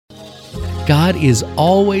God is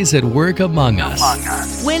always at work among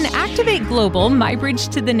us. When Activate Global, My Bridge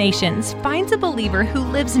to the Nations, finds a believer who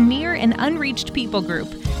lives near an unreached people group,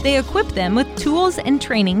 they equip them with tools and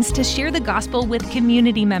trainings to share the gospel with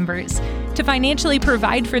community members. To financially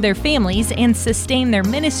provide for their families and sustain their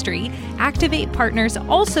ministry, Activate partners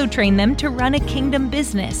also train them to run a kingdom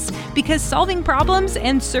business, because solving problems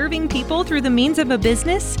and serving people through the means of a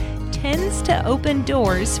business tends to open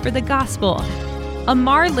doors for the gospel.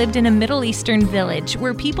 Amar lived in a Middle Eastern village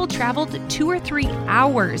where people traveled 2 or 3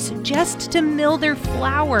 hours just to mill their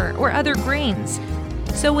flour or other grains.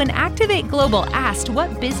 So when Activate Global asked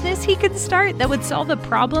what business he could start that would solve a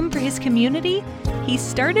problem for his community, he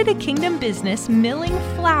started a kingdom business milling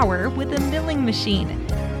flour with a milling machine.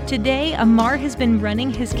 Today, Amar has been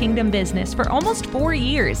running his kingdom business for almost 4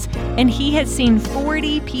 years, and he has seen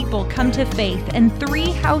 40 people come to faith and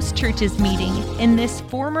 3 house churches meeting in this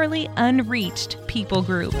formerly unreached people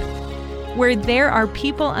group. Where there are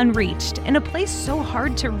people unreached, in a place so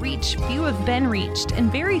hard to reach, few have been reached,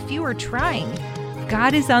 and very few are trying.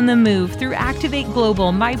 God is on the move through Activate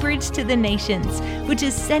Global, My Bridge to the Nations, which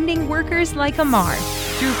is sending workers like Amar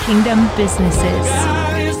through kingdom businesses.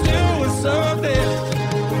 God is doing something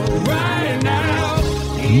right now.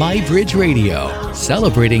 My Bridge Radio,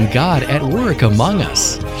 celebrating God at work among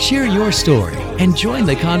us. Share your story and join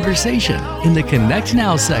the conversation in the Connect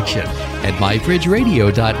Now section at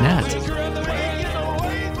mybridgeradio.net.